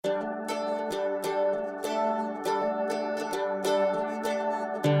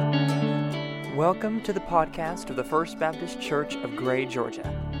Welcome to the podcast of the First Baptist Church of Gray, Georgia.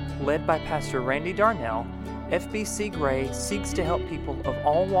 Led by Pastor Randy Darnell, FBC Gray seeks to help people of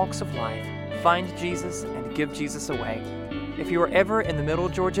all walks of life find Jesus and give Jesus away. If you are ever in the Middle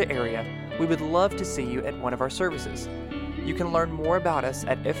Georgia area, we would love to see you at one of our services. You can learn more about us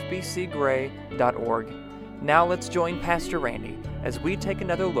at fbcgray.org. Now let's join Pastor Randy as we take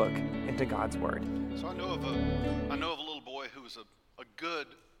another look into God's Word. So I know of a little boy who was a good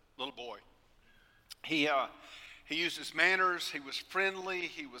little boy. He used his manners. He was friendly.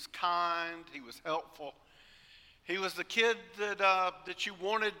 He was kind. He was helpful. He was the kid that you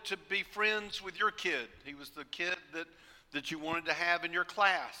wanted to be friends with your kid. He was the kid that you wanted to have in your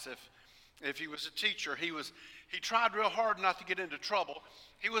class. If he was a teacher, he tried real hard not to get into trouble.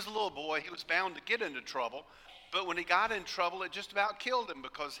 He was a little boy. He was bound to get into trouble. But when he got in trouble, it just about killed him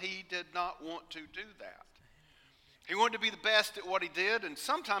because he did not want to do that. He wanted to be the best at what he did, and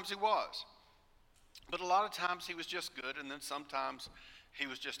sometimes he was. But a lot of times he was just good, and then sometimes he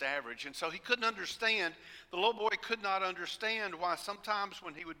was just average. And so he couldn't understand, the little boy could not understand why sometimes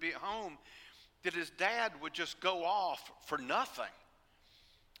when he would be at home, that his dad would just go off for nothing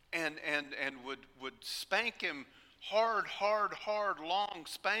and would spank him hard, long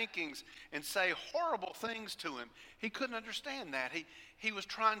spankings and say horrible things to him. He couldn't understand that. He was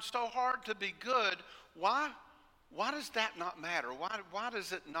trying so hard to be good. Why does that not matter? Why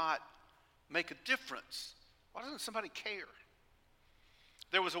does it not make a difference? Why doesn't somebody care?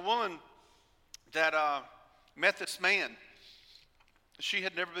 There was a woman that met this man. She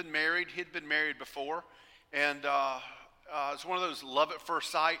had never been married. He'd been married before. And it's one of those love at first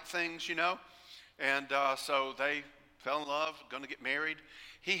sight things, you know. And so they fell in love, going to get married.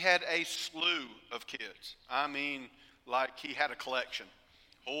 He had a slew of kids. I mean, like he had a collection,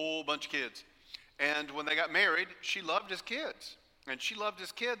 whole bunch of kids. And when they got married, she loved his kids. And she loved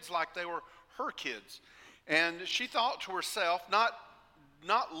his kids like they were her kids. And she thought to herself, not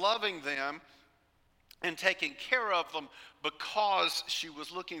loving them and taking care of them because she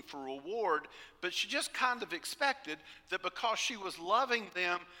was looking for reward, but she just kind of expected that because she was loving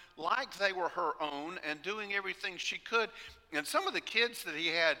them like they were her own and doing everything she could. And some of the kids that he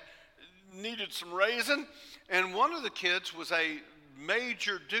had needed some raising, and one of the kids was a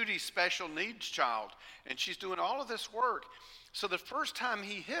major duty special needs child, and she's doing all of this work. So the first time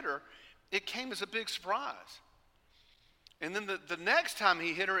he hit her, it came as a big surprise. And then the next time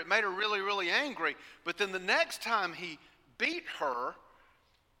he hit her, it made her really, really angry. But then the next time he beat her,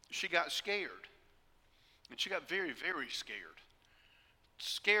 she got scared. And she got very, very scared.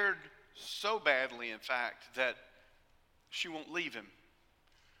 Scared so badly, in fact, that she won't leave him.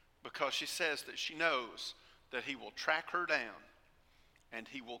 Because she says that she knows that he will track her down and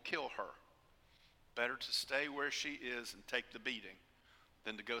he will kill her. Better to stay where she is and take the beating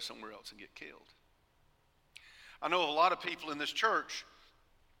than to go somewhere else and get killed. I know a lot of people in this church.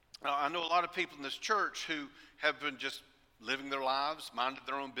 Who have been just living their lives, minded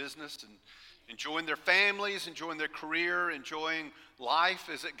their own business, and enjoying their families, enjoying their career, enjoying life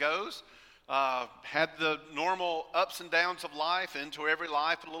as it goes. Had the normal ups and downs of life. Into every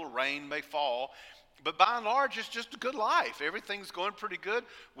life, a little rain may fall. But by and large, it's just a good life. Everything's going pretty good.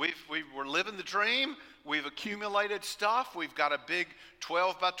 We're living the dream. We've accumulated stuff. We've got a big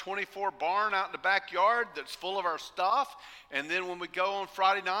 12 by 24 barn out in the backyard that's full of our stuff. And then when we go on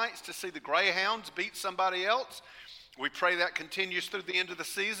Friday nights to see the Greyhounds beat somebody else, we pray that continues through the end of the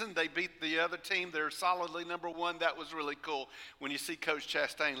season. They beat the other team. They're solidly number one. That was really cool. When you see Coach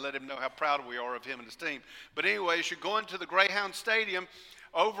Chastain, let him know how proud we are of him and his team. But anyways, you're going to the Greyhound Stadium.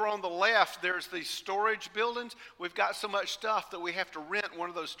 Over on the left, there's these storage buildings. We've got so much stuff that we have to rent one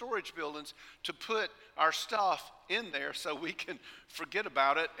of those storage buildings to put our stuff in there so we can forget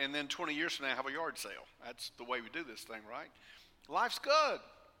about it and then 20 years from now have a yard sale. That's the way we do this thing, right? Life's good.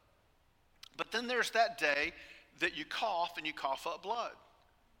 But then there's that day that you cough and you cough up blood.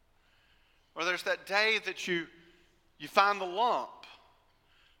 Or there's that day that you find the lump.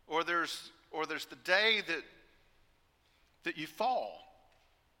 Or there's the day that you fall.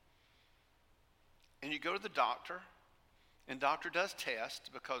 And you go to the doctor, and doctor does tests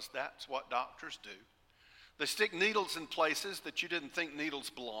because that's what doctors do. They stick needles in places that you didn't think needles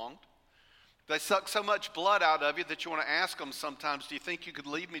belonged. They suck so much blood out of you that you want to ask them sometimes, do you think you could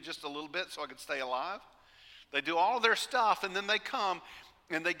leave me just a little bit so I could stay alive? They do all their stuff, and then they come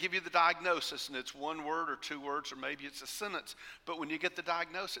and they give you the diagnosis, and it's one word or two words, or maybe it's a sentence. But when you get the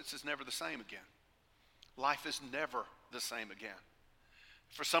diagnosis, it's never the same again. Life is never the same again.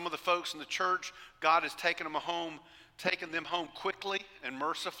 For some of the folks in the church, God has taken them home quickly and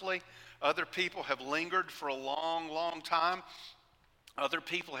mercifully. Other people have lingered for a long, long time. Other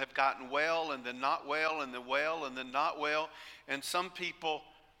people have gotten well and then not well and then well and then not well. And some people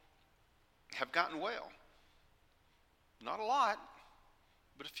have gotten well. Not a lot,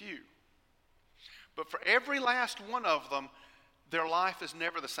 but a few. But for every last one of them, their life is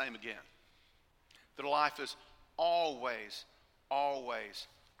never the same again. Their life is always, always,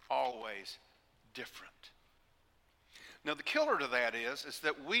 always different. Now the killer to that is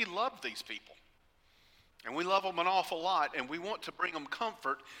that we love these people. And we love them an awful lot, and we want to bring them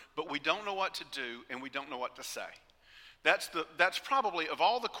comfort, but we don't know what to do, and we don't know what to say. That's probably, of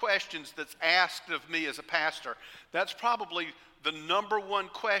all the questions that's asked of me as a pastor, that's probably the number one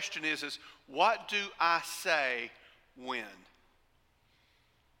question is what do I say when?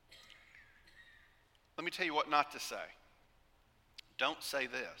 Let me tell you what not to say. Don't say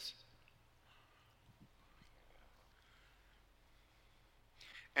this.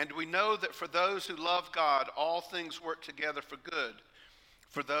 And we know that for those who love God, all things work together for good,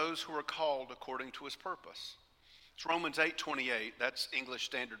 for those who are called according to his purpose. It's Romans 8:28. That's English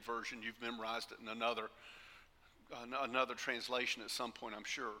Standard Version. You've memorized it in another translation at some point, I'm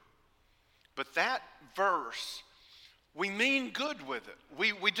sure. But that verse, we mean good with it.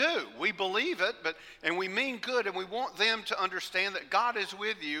 We do. We believe it, and we mean good, and we want them to understand that God is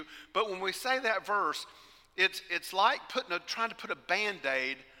with you. But when we say that verse, it's like trying to put a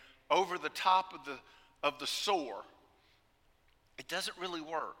Band-Aid over the top of the sore. It doesn't really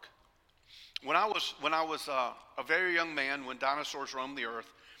work. When I was a very young man, when dinosaurs roamed the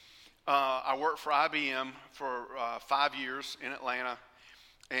earth, I worked for IBM for 5 years in Atlanta.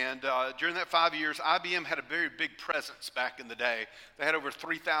 And during that 5 years, IBM had a very big presence back in the day. They had over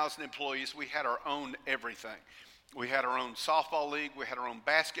 3,000 employees. We had our own everything. We had our own softball league. We had our own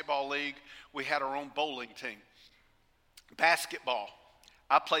basketball league. We had our own bowling team. Basketball.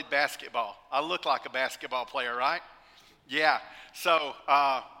 I played basketball. I look like a basketball player, right? Yeah. So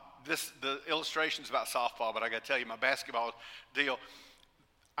the illustration's about softball, but I got to tell you, my basketball deal,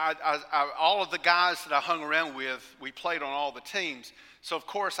 all of the guys that I hung around with, we played on all the teams. So, of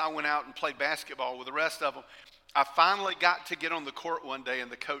course, I went out and played basketball with the rest of them. I finally got to get on the court one day, and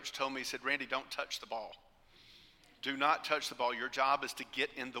the coach told me, he said, "Randy, don't touch the ball. Do not touch the ball. Your job is to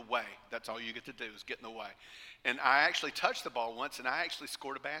get in the way. That's all you get to do is get in the way." And I actually touched the ball once, and I actually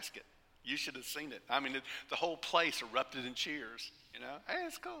scored a basket. You should have seen it. I mean, the whole place erupted in cheers. You know, hey,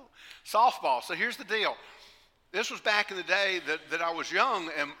 it's cool. Softball. So here's the deal. This was back in the day that I was young,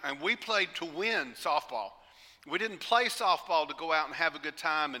 and we played to win softball. We didn't play softball to go out and have a good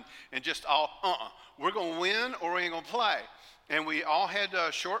time and just we're going to win or we ain't going to play. And we all had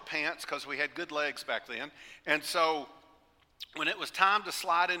short pants because we had good legs back then. And so when it was time to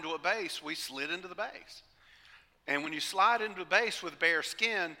slide into a base, we slid into the base. And when you slide into a base with bare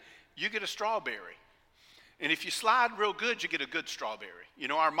skin, you get a strawberry. And if you slide real good, you get a good strawberry. You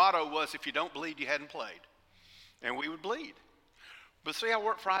know, our motto was, if you don't bleed, you hadn't played. And we would bleed. But see, I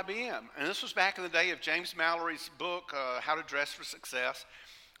worked for IBM. And this was back in the day of James Mallory's book, How to Dress for Success.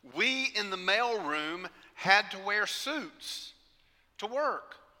 We in the mailroom had to wear suits to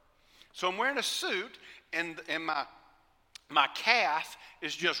work. So I'm wearing a suit, and my calf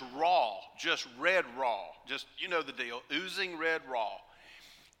is just raw, just red raw. Just, you know the deal, oozing red raw.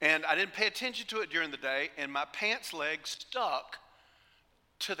 And I didn't pay attention to it during the day, and my pants leg stuck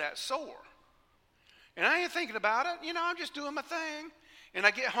to that sore. And I ain't thinking about it. You know, I'm just doing my thing. And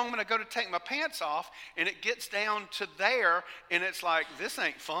I get home and I go to take my pants off, and it gets down to there, and it's like, this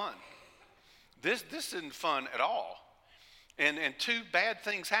ain't fun. This isn't fun at all. And two bad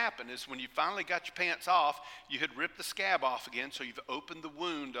things happen is when you finally got your pants off, you had ripped the scab off again, so you've opened the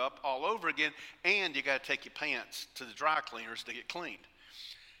wound up all over again, and you got to take your pants to the dry cleaners to get cleaned.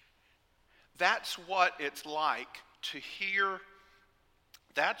 That's what it's like to hear.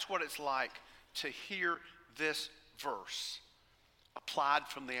 That's what it's like to hear this verse applied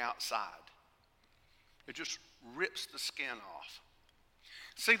from the outside. It just rips the skin off.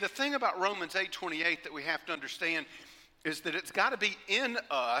 See, the thing about Romans 8:28 that we have to understand is that it's got to be in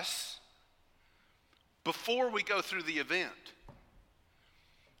us before we go through the event.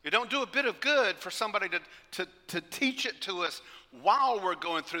 You don't do a bit of good for somebody to teach it to us while we're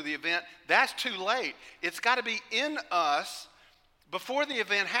going through the event. That's too late. It's got to be in us before the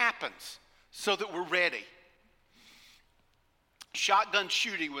event happens so that we're ready. Shotgun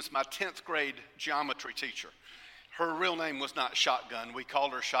Shooty was my 10th grade geometry teacher. Her real name was not Shotgun. We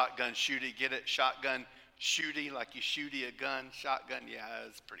called her Shotgun Shooty. Get it? Shotgun Shooty, like you shooty a gun. Shotgun, yeah,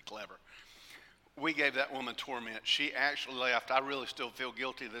 it's pretty clever. We gave that woman torment. She actually left. I really still feel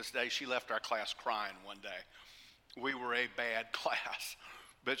guilty to this day. She left our class crying one day. We were a bad class.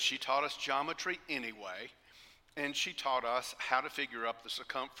 But she taught us geometry anyway. And she taught us how to figure up the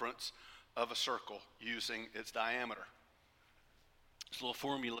circumference of a circle using its diameter. It's a little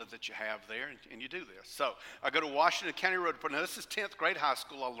formula that you have there, and you do this. So I go to Washington County Road Department. Now, this is 10th grade high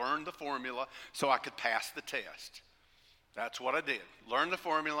school. I learned the formula so I could pass the test. That's what I did. Learn the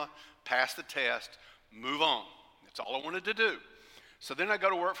formula, pass the test, move on. That's all I wanted to do. So then I go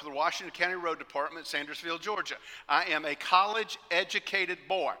to work for the Washington County Road Department, Sandersville, Georgia. I am a college-educated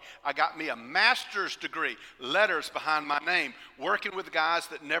boy. I got me a master's degree, letters behind my name, working with guys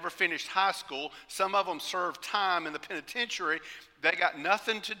that never finished high school. Some of them served time in the penitentiary. They got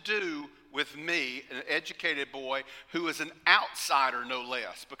nothing to do with me, an educated boy who is an outsider, no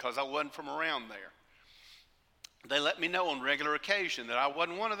less, because I wasn't from around there. They let me know on regular occasion that I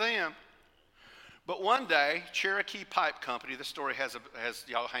wasn't one of them. But one day, Cherokee Pipe Company, this story has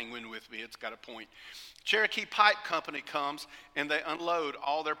y'all hang in with me, it's got a point. Cherokee Pipe Company comes and they unload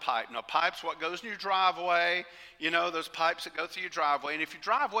all their pipe. Now, pipe's what goes in your driveway, you know, those pipes that go through your driveway. And if your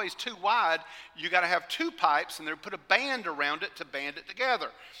driveway is too wide, you got to have two pipes and they put a band around it to band it together.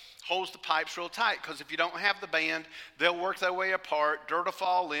 Holds the pipes real tight, because if you don't have the band, they'll work their way apart, dirt will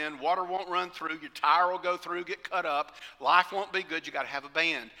fall in, water won't run through, your tire will go through, get cut up, life won't be good, you got to have a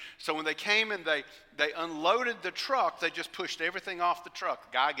band. So when they came and they unloaded the truck, they just pushed everything off the truck.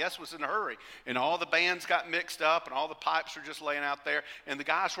 The guy, I guess, was in a hurry, and all the bands got mixed up, and all the pipes were just laying out there, and the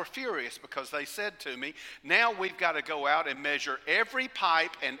guys were furious because they said to me, now we've got to go out and measure every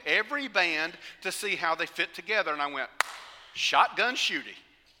pipe and every band to see how they fit together. And I went, shotgun shooty.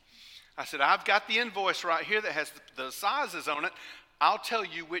 I said, I've got the invoice right here that has the sizes on it. I'll tell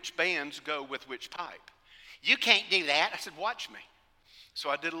you which bands go with which pipe. You can't do that. I said, watch me. So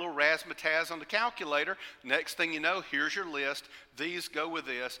I did a little razzmatazz on the calculator. Next thing you know, here's your list. These go with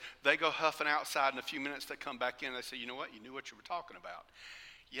this. They go huffing outside. In a few minutes, they come back in. And they say, you know what? You knew what you were talking about.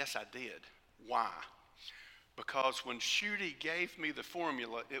 Yes, I did. Why? Because when Shooty gave me the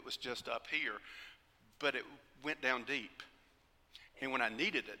formula, it was just up here, but it went down deep. And when I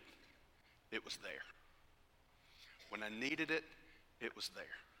needed it, it was there. When I needed it, it was there.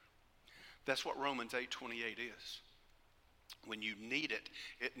 That's what Romans 8:28 is. When you need it,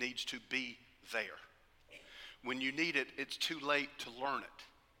 it needs to be there. When you need it, it's too late to learn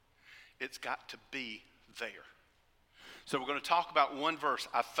it. It's got to be there. So we're going to talk about one verse.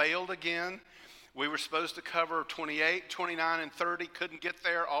 I failed again. We were supposed to cover 28, 29, and 30. Couldn't get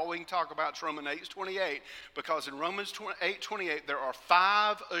there. All we can talk about is Romans 8:28, because in Romans 8:28, there are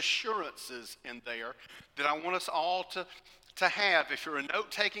 5 assurances in there that I want us all to have. If you're a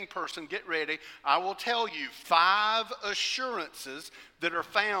note-taking person, get ready. I will tell you 5 assurances that are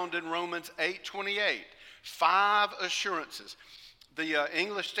found in Romans 8:28. 5 assurances. The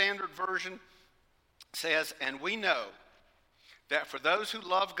English Standard Version says, and we know that for those who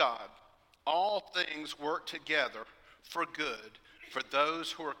love God, all things work together for good for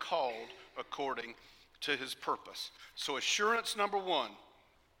those who are called according to his purpose. So assurance number one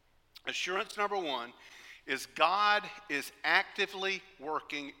is God is actively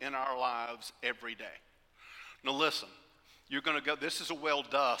working in our lives every day. Now listen, you're going to go, this is a well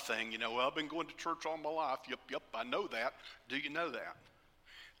duh thing, you know, well, I've been going to church all my life. Yep, I know that. Do you know that?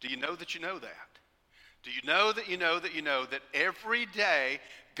 Do you know that you know that? Do you know that you know that you know that every day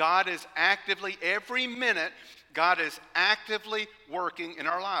God is actively, every minute, God is actively working in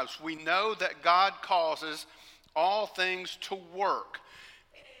our lives? We know that God causes all things to work.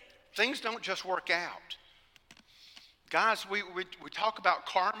 Things don't just work out. Guys, we talk about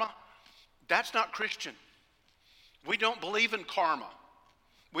karma. That's not Christian. We don't believe in karma.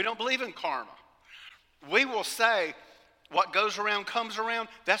 We don't believe in karma. We will say what goes around comes around.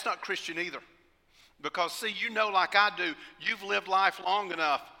 That's not Christian either. Because, see, you know, like I do, you've lived life long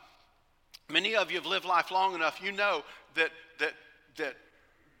enough. Many of you have lived life long enough. You know that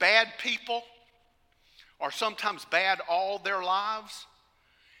bad people are sometimes bad all their lives,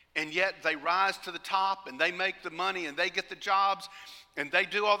 and yet they rise to the top and they make the money and they get the jobs and they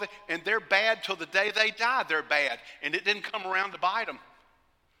do all that, and they're bad till the day they die. They're bad, and it didn't come around to bite them.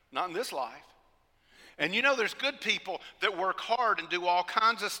 Not in this life. And you know, there's good people that work hard and do all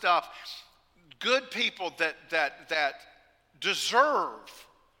kinds of stuff. Good people that deserve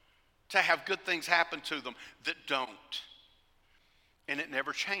to have good things happen to them that don't. And it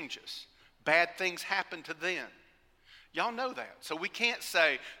never changes. Bad things happen to them. Y'all know that. So we can't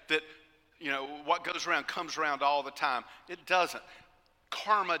say that, you know, what goes around comes around all the time. It doesn't.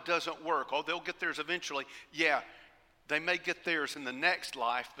 Karma doesn't work. Oh, they'll get theirs eventually. Yeah, they may get theirs in the next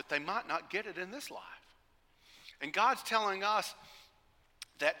life, but they might not get it in this life. And God's telling us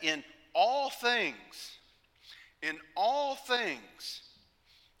that in all things,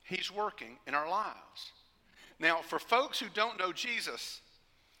 he's working in our lives. Now, for folks who don't know Jesus,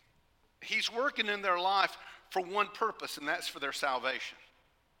 he's working in their life for one purpose, and that's for their salvation.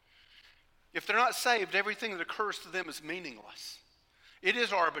 If they're not saved, everything that occurs to them is meaningless. It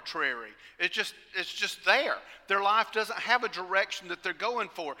is arbitrary. It's just there. Their life doesn't have a direction that they're going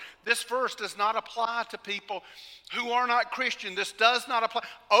for. This verse does not apply to people who are not Christian. This does not apply.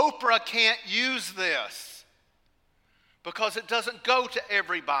 Oprah can't use this because it doesn't go to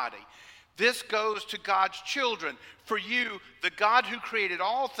everybody. This goes to God's children. For you, the God who created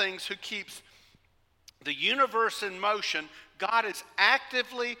all things, who keeps the universe in motion, God is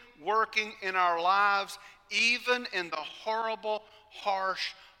actively working in our lives, even in the horrible,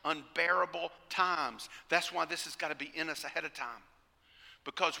 harsh, unbearable times. That's why this has got to be in us ahead of time.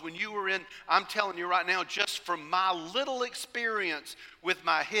 Because when you were in, I'm telling you right now, just from my little experience with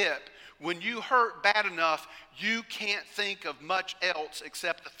my hip, when you hurt bad enough, you can't think of much else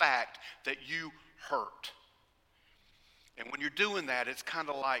except the fact that you hurt. And when you're doing that, it's kind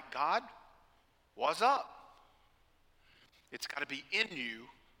of like, God, what's up? It's got to be in you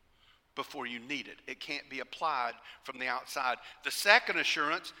before you need it. It can't be applied from the outside. The second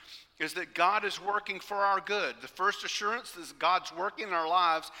assurance is that God is working for our good. The first assurance is God's working in our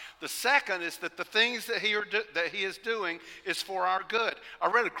lives. The second is that the things that he is doing is for our good. I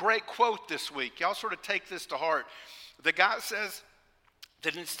read a great quote this week. Y'all sort of take this to heart. The guy says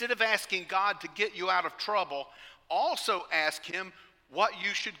that instead of asking God to get you out of trouble, also ask him what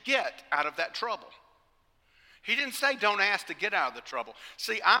you should get out of that trouble. He didn't say don't ask to get out of the trouble.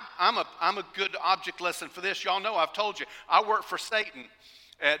 See, I'm a good object lesson for this. Y'all know I've told you I work for Satan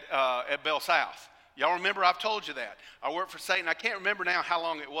at Bell South. Y'all remember I've told you that. I worked for Satan. I can't remember now how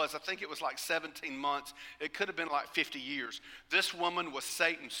long it was. I think it was like 17 months. It could have been like 50 years. This woman was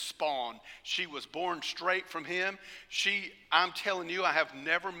Satan's spawn. She was born straight from him. I'm telling you, I have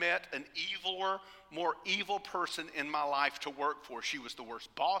never met an eviler, more evil person in my life to work for. She was the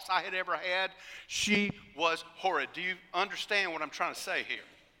worst boss I had ever had. She was horrid. Do you understand what I'm trying to say here?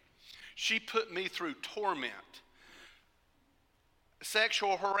 She put me through torment,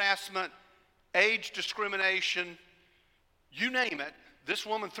 sexual harassment, age discrimination, you name it. This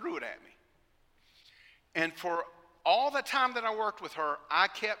woman threw it at me. And for all the time that I worked with her, I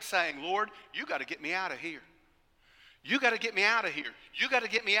kept saying, Lord, you got to get me out of here. You got to get me out of here. You got to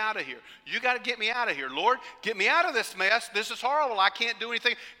get me out of here. You got to get me out of here. Lord, get me out of this mess. This is horrible. I can't do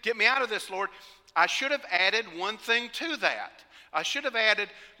anything. Get me out of this, Lord. I should have added one thing to that. I should have added,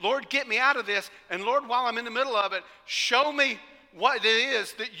 Lord, get me out of this. And Lord, while I'm in the middle of it, show me what it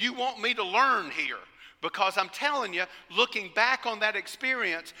is that you want me to learn here. Because I'm telling you, looking back on that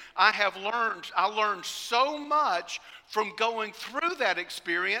experience, I learned so much from going through that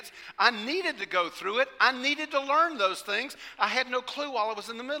experience. I needed to go through it. I needed to learn those things. I had no clue while I was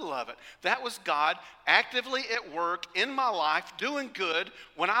in the middle of it. That was God actively at work in my life, doing good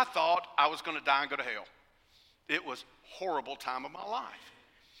when I thought I was going to die and go to hell. It was a horrible time of my life.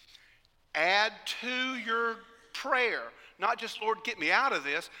 Add to your prayer, not just, Lord, get me out of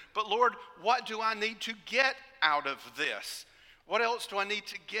this, but Lord, what do I need to get out of this? What else do I need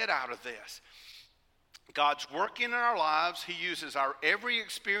to get out of this? God's working in our lives. He uses our every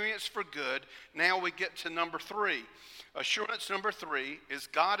experience for good. Now we get to number 3. Assurance number 3 is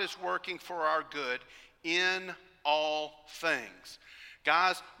God is working for our good in all things.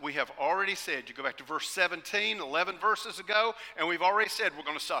 Guys, we have already said, you go back to verse 17, 11 verses ago, and we've already said we're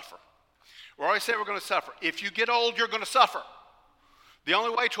going to suffer. We already said we're going to suffer. If you get old, you're going to suffer. The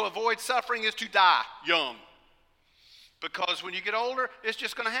only way to avoid suffering is to die young. Because when you get older, it's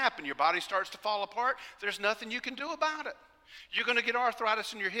just going to happen. Your body starts to fall apart. There's nothing you can do about it. You're going to get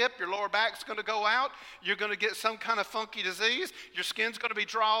arthritis in your hip. Your lower back's going to go out. You're going to get some kind of funky disease. Your skin's going to be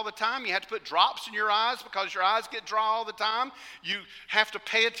dry all the time. You have to put drops in your eyes because your eyes get dry all the time. You have to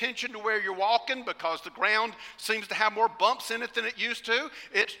pay attention to where you're walking because the ground seems to have more bumps in it than it used to.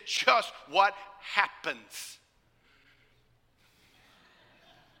 It's just what happens.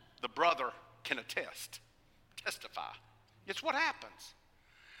 The brother can testify. It's what happens.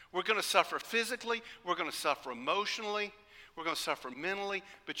 We're going to suffer physically. We're going to suffer emotionally. We're going to suffer mentally.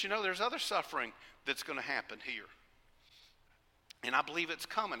 But you know, there's other suffering that's going to happen here. And I believe it's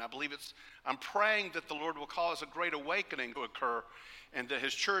coming. I'm praying that the Lord will cause a great awakening to occur and that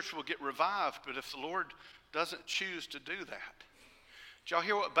his church will get revived. But if the Lord doesn't choose to do that. Did y'all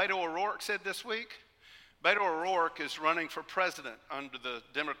hear what Beto O'Rourke said this week? Beto O'Rourke is running for president under the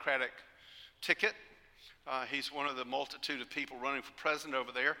Democratic ticket. He's one of the multitude of people running for president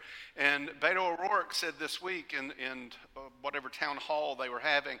over there. And Beto O'Rourke said this week in whatever town hall they were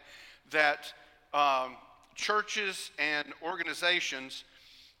having that churches and organizations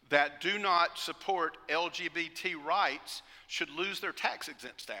that do not support LGBT rights should lose their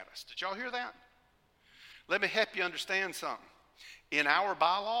tax-exempt status. Did y'all hear that? Let me help you understand something. In our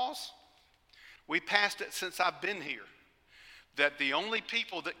bylaws, we passed it since I've been here, that the only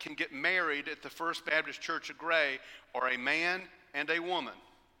people that can get married at the First Baptist Church of Gray are a man and a woman.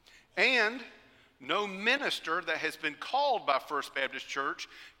 And no minister that has been called by First Baptist Church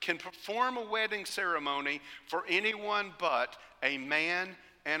can perform a wedding ceremony for anyone but a man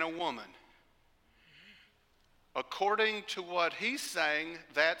and a woman. According to what he's saying,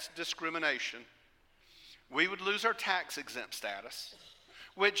 that's discrimination. We would lose our tax-exempt status,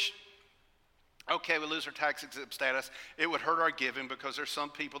 which, okay, we lose our tax-exempt status. It would hurt our giving because there's some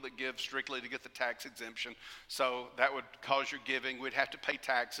people that give strictly to get the tax exemption. So that would cause your giving. We'd have to pay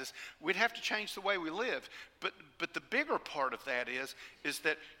taxes. We'd have to change the way we live. But the bigger part of that is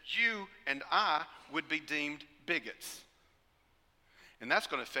that you and I would be deemed bigots. And that's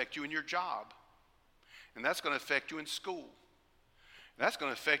going to affect you in your job. And that's going to affect you in school. And that's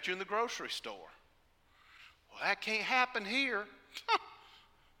going to affect you in the grocery store. Well, that can't happen here.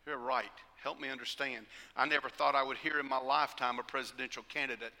 You're right. Help me understand. I never thought I would hear in my lifetime a presidential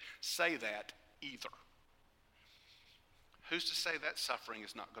candidate say that either. Who's to say that suffering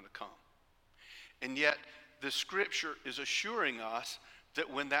is not going to come? And yet, the Scripture is assuring us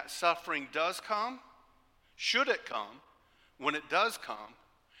that when that suffering does come, should it come, when it does come,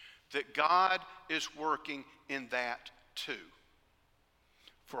 that God is working in that too,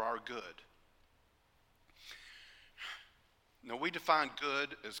 for our good. Now, we define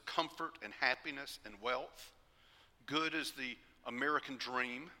good as comfort and happiness and wealth. Good is the American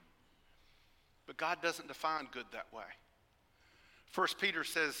dream. But God doesn't define good that way. 1 Peter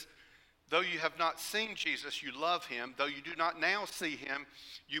says, though you have not seen Jesus, you love him. Though you do not now see him,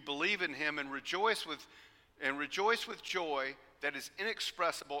 you believe in him and rejoice with joy that is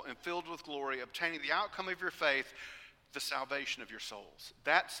inexpressible and filled with glory, obtaining the outcome of your faith, the salvation of your souls.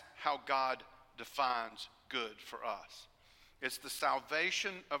 That's how God defines good for us. It's the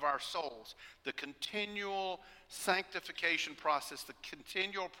salvation of our souls, the continual sanctification process, the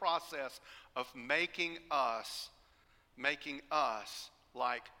continual process of making us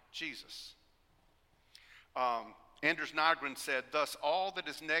like Jesus. Anders Nygren said, thus all that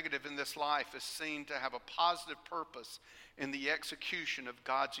is negative in this life is seen to have a positive purpose in the execution of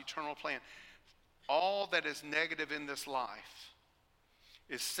God's eternal plan. All that is negative in this life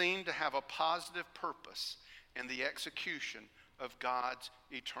is seen to have a positive purpose in the execution of God's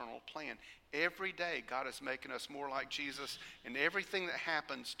eternal plan. Every day, God is making us more like Jesus, and everything that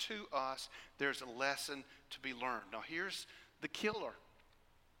happens to us, there's a lesson to be learned. Now, here's the killer.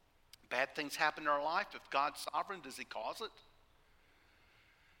 Bad things happen in our life. If God's sovereign, does he cause it?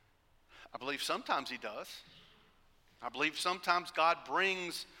 I believe sometimes he does. I believe sometimes God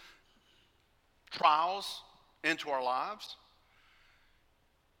brings trials into our lives.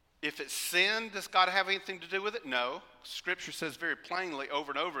 If it's sin, does God have anything to do with it? No. Scripture says very plainly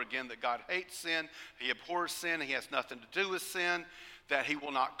over and over again that God hates sin, he abhors sin, he has nothing to do with sin, that he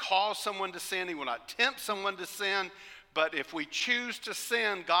will not cause someone to sin, he will not tempt someone to sin. But if we choose to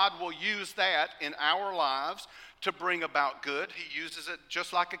sin, God will use that in our lives to bring about good. He uses it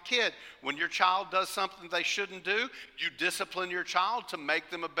just like a kid. When your child does something they shouldn't do, you discipline your child to make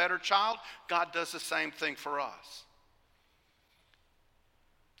them a better child. God does the same thing for us.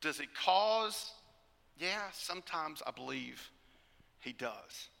 Does he cause? Yeah, sometimes I believe he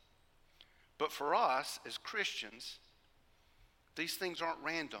does. But for us as Christians, these things aren't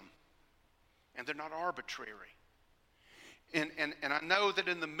random and they're not arbitrary. And I know that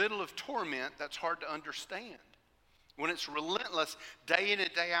in the middle of torment, that's hard to understand. When it's relentless, day in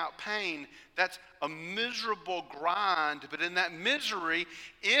and day out pain, that's a miserable grind. But in that misery,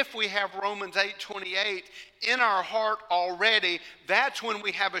 if we have Romans 8:28 in our heart already, that's when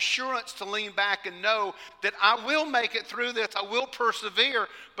we have assurance to lean back and know that I will make it through this. I will persevere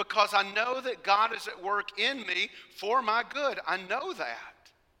because I know that God is at work in me for my good. I know that.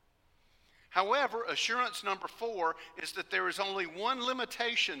 However, assurance number 4 is that there is only one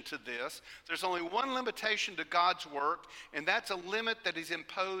limitation to this. There's only one limitation to God's work, and that's a limit that he's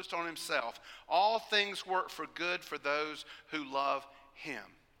imposed on himself. All things work for good for those who love him.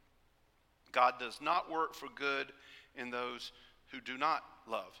 God does not work for good in those who do not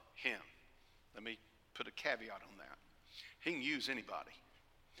love him. Let me put a caveat on that. He can use anybody.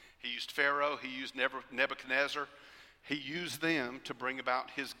 He used Pharaoh. He used Nebuchadnezzar. He used them to bring about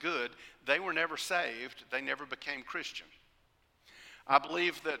his good. They were never saved. They never became Christian. I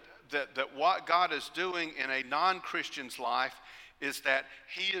believe that what God is doing in a non-Christian's life is that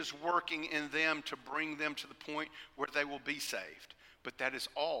he is working in them to bring them to the point where they will be saved. but that is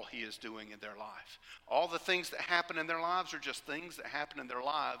all he is doing in their life. All the things that happen in their lives are just things that happen in their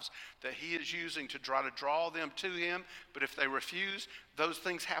lives that he is using to try to draw them to him. But if they refuse, those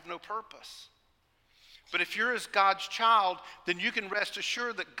things have no purpose. But if you're as God's child, then you can rest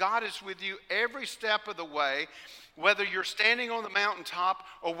assured that God is with you every step of the way, whether you're standing on the mountaintop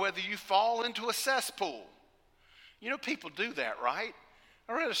or whether you fall into a cesspool. You know, people do that, right?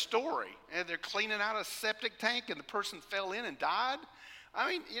 I read a story, and they're cleaning out a septic tank, and the person fell in and died. I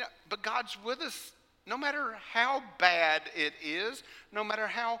mean, you know, but God's with us no matter how bad it is, no matter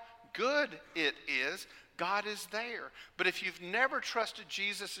how good it is, God is there. But if you've never trusted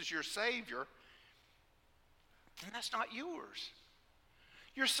Jesus as your Savior, then that's not yours.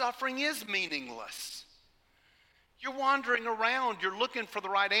 Your suffering is meaningless. You're wandering around. You're looking for the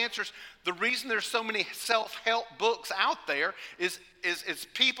right answers. The reason there's so many self-help books out there is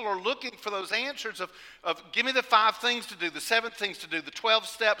people are looking for those answers of give me the 5 things to do, the 7 things to do, the 12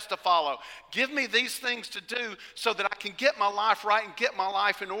 steps to follow. Give me these things to do so that I can get my life right and get my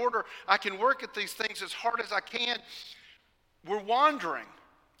life in order. I can work at these things as hard as I can. We're wandering.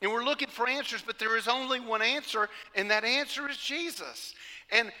 And we're looking for answers, but there is only one answer, and that answer is Jesus.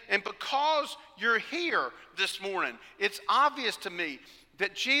 And because you're here this morning, it's obvious to me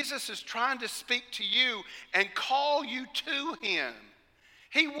that Jesus is trying to speak to you and call you to him.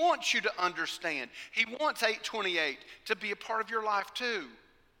 He wants you to understand. He wants 828 to be a part of your life too.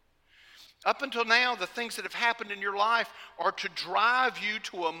 Up until now, the things that have happened in your life are to drive you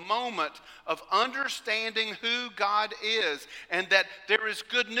to a moment of understanding who God is, and that there is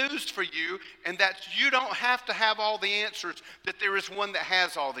good news for you, and that you don't have to have all the answers, that there is one that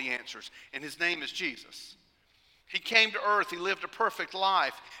has all the answers, and his name is Jesus. He came to earth. He lived a perfect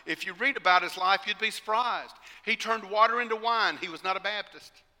life. If you read about his life, you'd be surprised. He turned water into wine. He was not a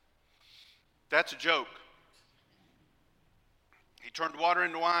Baptist. That's a joke. He turned water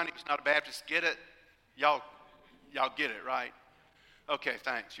into wine. He was not a Baptist. Get it? Y'all get it, right? Okay,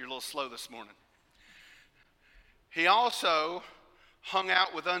 thanks. You're a little slow this morning. He also hung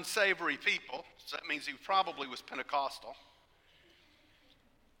out with unsavory people. So that means he probably was Pentecostal.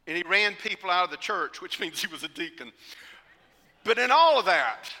 And he ran people out of the church, which means he was a deacon. But in all of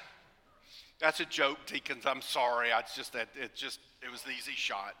that, that's a joke, deacons. I'm sorry. It was the easy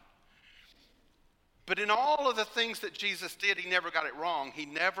shot. But in all of the things that Jesus did, he never got it wrong. He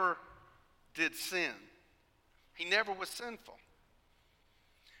never did sin. He never was sinful.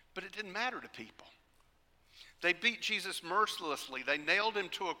 But it didn't matter to people. They beat Jesus mercilessly. They nailed him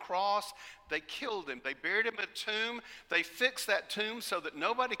to a cross. They killed him. They buried him in a tomb. They fixed that tomb so that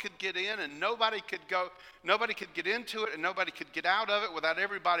nobody could get in and nobody could get into it and nobody could get out of it without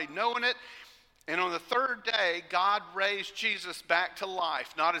everybody knowing it. And on the 3rd day, God raised Jesus back to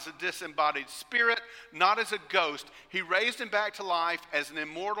life, not as a disembodied spirit, not as a ghost. He raised him back to life as an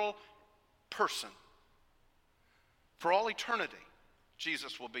immortal person. For all eternity,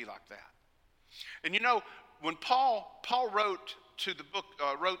 Jesus will be like that. And you know, when Paul wrote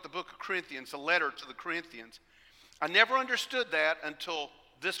the book of Corinthians, a letter to the Corinthians, I never understood that until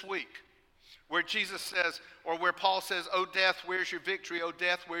this week, where Jesus says, or where Paul says, "Oh death, where's your victory? Oh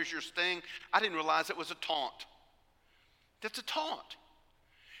death, where's your sting?" I didn't realize it was a taunt. That's a taunt.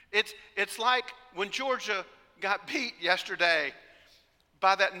 It's like when Georgia got beat yesterday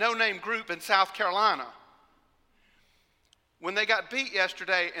by that no-name group in South Carolina. When they got beat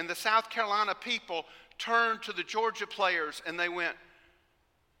yesterday and the South Carolina people turned to the Georgia players and they went,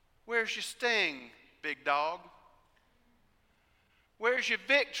 "Where's your sting, big dog? Where's your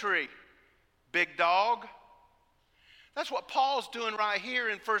victory, big dog?" That's what Paul's doing right here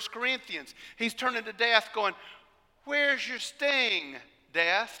in 1 Corinthians. He's turning to death going, "Where's your sting,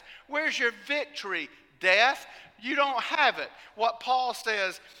 death? Where's your victory, death? You don't have it." What Paul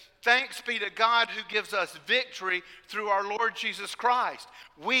says, thanks be to God who gives us victory through our Lord Jesus Christ.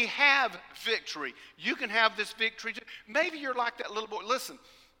 We have victory. You can have this victory too. Maybe you're like that little boy. Listen,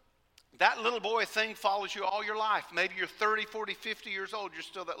 that little boy thing follows you all your life. Maybe you're 30, 40, 50 years old. You're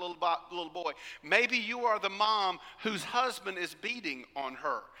still that little boy. Maybe you are the mom whose husband is beating on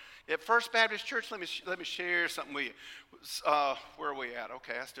her. At First Baptist Church, let me share something with you. Where are we at?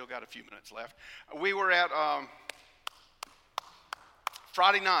 Okay, I still got a few minutes left. We were at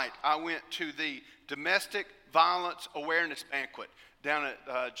Friday night. I went to the Domestic Violence Awareness Banquet down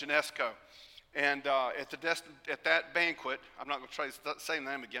at Genesco. And at that banquet, I'm not going to try to say the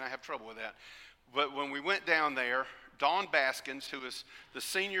name again. I have trouble with that. But when we went down there, Dawn Baskins, who is the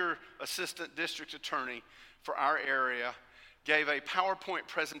senior assistant district attorney for our area, gave a PowerPoint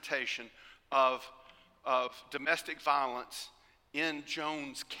presentation of domestic violence in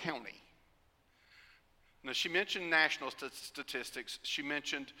Jones County. Now, she mentioned national statistics. She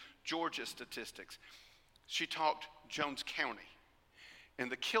mentioned Georgia statistics. She talked Jones County.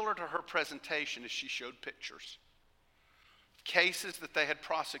 And the killer to her presentation is she showed pictures. Cases that they had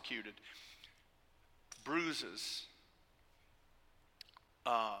prosecuted. Bruises.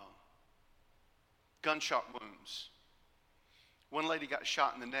 Gunshot wounds. One lady got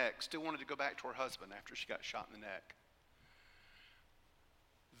shot in the neck, still wanted to go back to her husband after she got shot in the neck.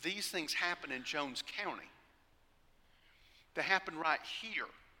 These things happen in Jones County. They happen right here.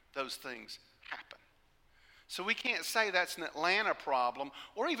 Those things happen. So we can't say that's an Atlanta problem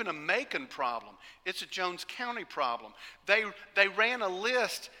or even a Macon problem. It's a Jones County problem. They ran a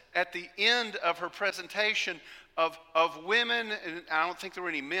list at the end of her presentation of women, and I don't think there were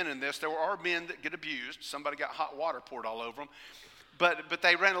any men in this. There are men that get abused. Somebody got hot water poured all over them. But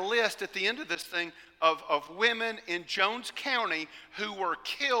they ran a list at the end of this thing of women in Jones County who were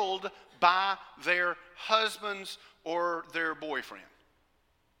killed by their husbands or their boyfriend.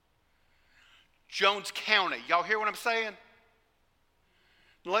 Jones County. Y'all hear what I'm saying?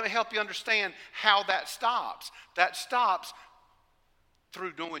 Let me help you understand how that stops. That stops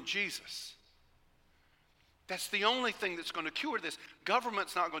through knowing Jesus. That's the only thing that's going to cure this.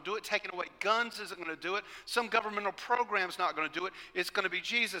 Government's not going to do it. Taking away guns isn't going to do it. Some governmental program's not going to do it. It's going to be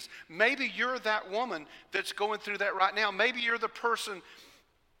Jesus. Maybe you're that woman that's going through that right now. Maybe you're the person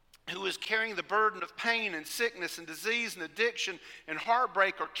who is carrying the burden of pain and sickness and disease and addiction and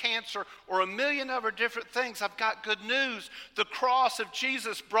heartbreak or cancer or a million other different things. I've got good news. The cross of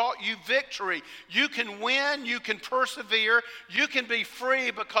Jesus brought you victory. You can win. You can persevere. You can be free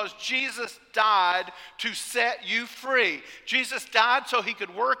because Jesus died to set you free. Jesus died so he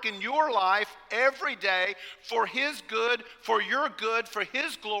could work in your life every day for his good, for your good, for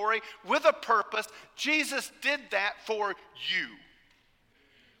his glory, with a purpose. Jesus did that for you.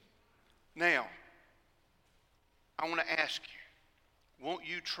 Now, I want to ask you, won't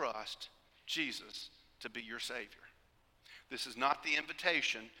you trust Jesus to be your Savior? This is not the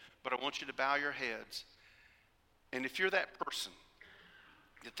invitation, but I want you to bow your heads. And if you're that person,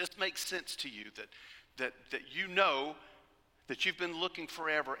 that this makes sense to you, that you know that you've been looking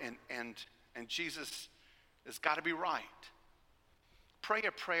forever and Jesus has got to be right, pray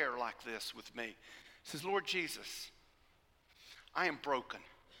a prayer like this with me. It says, Lord Jesus, I am broken.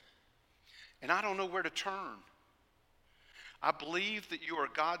 And I don't know where to turn. I believe that you are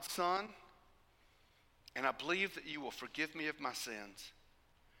God's son, and I believe that you will forgive me of my sins.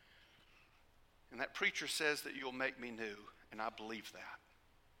 And that preacher says that you'll make me new, and I believe that.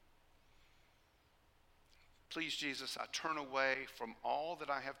 Please, Jesus, I turn away from all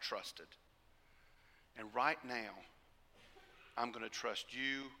that I have trusted, and right now, I'm going to trust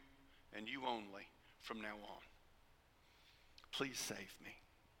you and you only from now on. Please save me.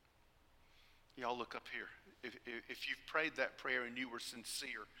 Y'all look up here. If you've prayed that prayer and you were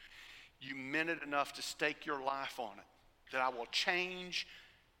sincere, you meant it enough to stake your life on it, that I will change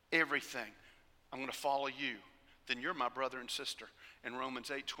everything. I'm going to follow you. Then you're my brother and sister. And Romans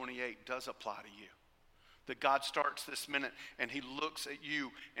 8:28 does apply to you. That God starts this minute and he looks at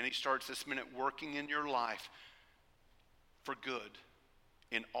you and he starts this minute working in your life for good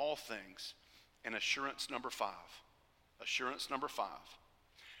in all things. And assurance number 5. Assurance number 5.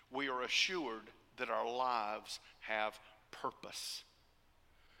 We are assured that our lives have purpose.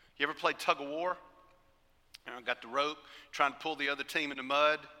 You ever played tug of war? You know, got the rope, trying to pull the other team in the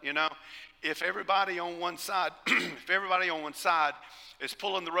mud, you know? If everybody on one side is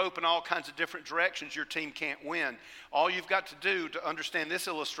pulling the rope in all kinds of different directions, your team can't win. All you've got to do to understand this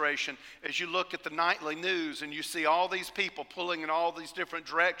illustration is you look at the nightly news and you see all these people pulling in all these different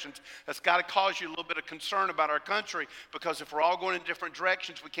directions. That's got to cause you a little bit of concern about our country, because if we're all going in different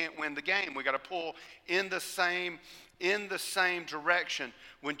directions, we can't win the game. We got to pull in the same direction.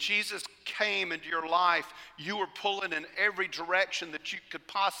 When Jesus came into your life, you were pulling in every direction that you could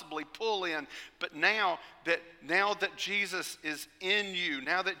possibly pull in. But now that Jesus is in you,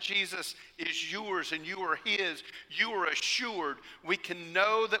 now that Jesus is yours and you are his, you are assured. We can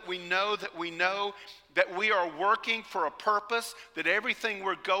know that we know that we know that we are working for a purpose, that everything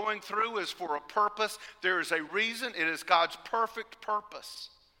we're going through is for a purpose. There is a reason. It is God's perfect purpose.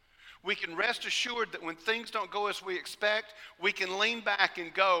 We can rest assured that when things don't go as we expect, we can lean back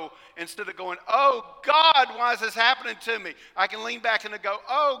and go, instead of going, oh God, why is this happening to me? I can lean back and go,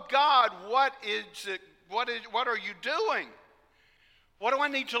 oh God, what are you doing? What do I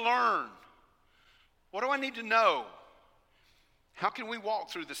need to learn? What do I need to know? How can we walk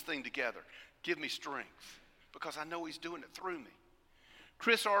through this thing together? Give me strength, because I know he's doing it through me.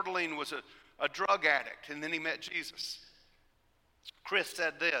 Chris Ardeline was a drug addict, and then he met Jesus. Chris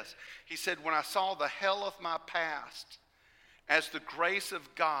said this. He said, when I saw the hell of my past as the grace of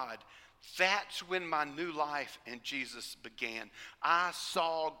God, that's when my new life in Jesus began. I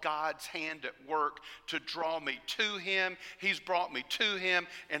saw God's hand at work to draw me to him. He's brought me to him,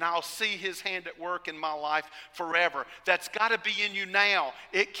 and I'll see his hand at work in my life forever. That's got to be in you now.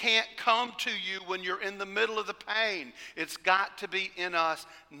 It can't come to you when you're in the middle of the pain. It's got to be in us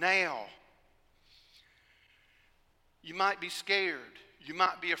now. You might be scared. You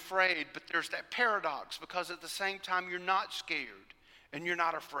might be afraid, but there's that paradox, because at the same time you're not scared and you're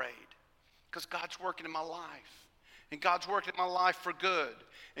not afraid. Because God's working in my life. And God's working in my life for good.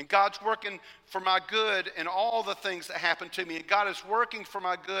 And God's working for my good in all the things that happen to me. And God is working for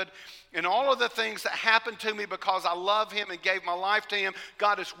my good in all of the things that happen to me because I love him and gave my life to him.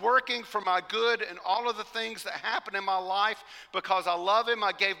 God is working for my good in all of the things that happen in my life because I love him.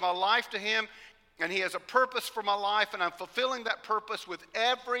 I gave my life to him. And he has a purpose for my life. And I'm fulfilling that purpose with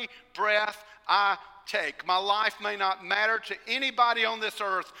every breath I take. My life may not matter to anybody on this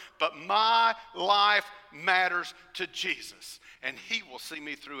earth, but my life matters to Jesus. And he will see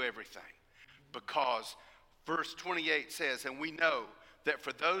me through everything. Because verse 28 says, and we know that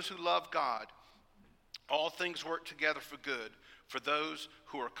for those who love God, all things work together for good, for those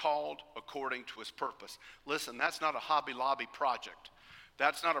who are called according to his purpose. Listen, that's not a Hobby Lobby project.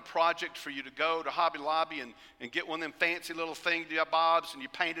 That's not a project for you to go to Hobby Lobby and get one of them fancy little thingy-bobs and you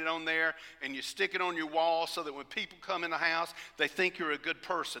paint it on there and you stick it on your wall so that when people come in the house, they think you're a good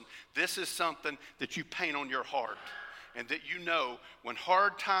person. This is something that you paint on your heart. And that you know when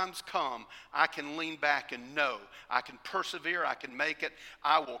hard times come, I can lean back and know I can persevere, I can make it.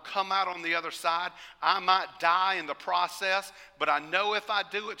 I will come out on the other side. I might die in the process, but I know if I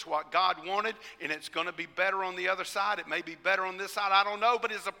do, it's what God wanted, and it's going to be better on the other side. It may be better on this side, I don't know,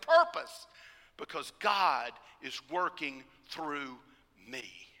 but it's a purpose because God is working through me.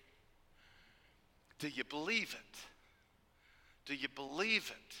 Do you believe it? Do you believe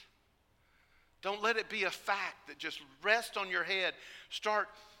it? Don't let it be a fact that just rests on your head.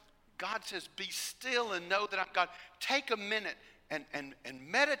 God says, be still and know that I'm God. Take a minute and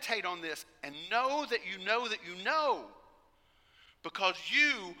meditate on this and know that you know that you know. Because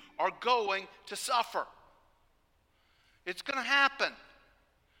you are going to suffer. It's going to happen.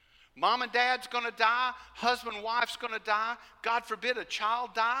 Mom and dad's going to die. Husband and wife's going to die. God forbid a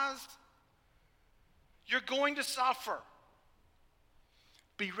child dies. You're going to suffer.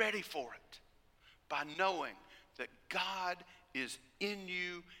 Be ready for it. By knowing that God is in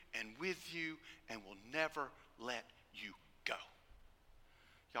you and with you and will never let you go.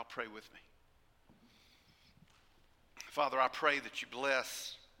 Y'all pray with me. Father, I pray that you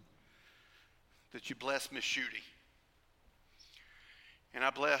bless Miss Schutte. And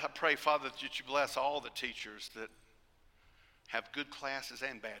I pray, Father, that you bless all the teachers that have good classes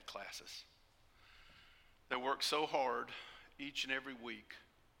and bad classes. They work so hard each and every week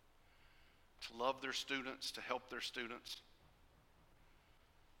to love their students, to help their students.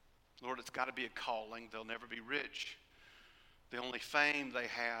 Lord, it's got to be a calling. They'll never be rich. The only fame they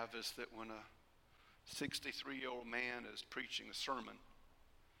have is that when a 63-year-old man is preaching a sermon,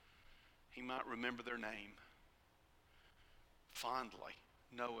 he might remember their name fondly,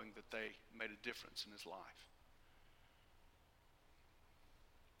 knowing that they made a difference in his life.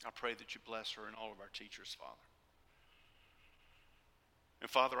 I pray that you bless her and all of our teachers, Father. And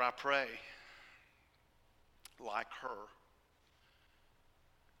Father, I pray, like her,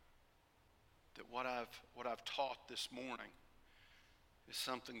 that what I've taught this morning is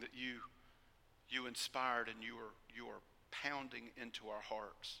something that you inspired and you are pounding into our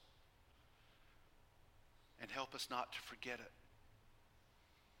hearts. And help us not to forget it.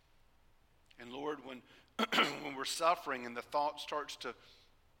 And Lord, when we're suffering and the thought starts to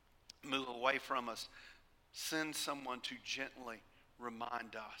move away from us, send someone to gently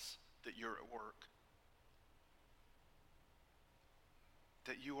remind us that you're at work.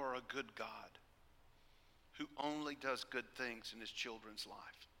 That you are a good God who only does good things in his children's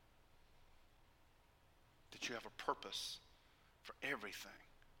life. That you have a purpose for everything.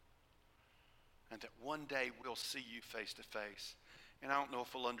 And that one day we'll see you face to face. And I don't know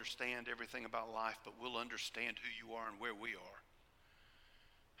if we'll understand everything about life, but we'll understand who you are and where we are.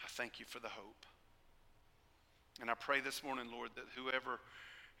 I thank you for the hope. And I pray this morning, Lord, that whoever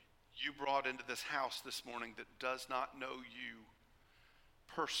you brought into this house this morning that does not know you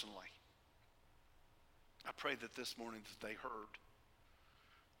personally, I pray that this morning that they heard,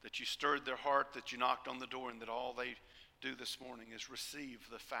 that you stirred their heart, that you knocked on the door, and that all they do this morning is receive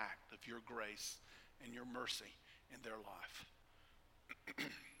the fact of your grace and your mercy in their life.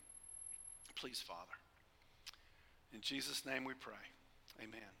 Please, Father, In Jesus' name we pray.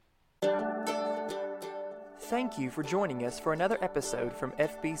 Amen. Thank you for joining us for another episode from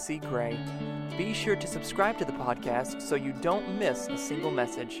FBC Gray. Be sure to subscribe to the podcast so you don't miss a single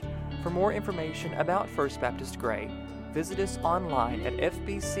message. For more information about First Baptist Gray, visit us online at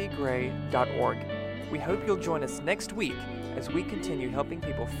fbcgray.org. We hope you'll join us next week as we continue helping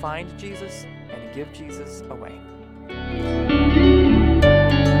people find Jesus and give Jesus away.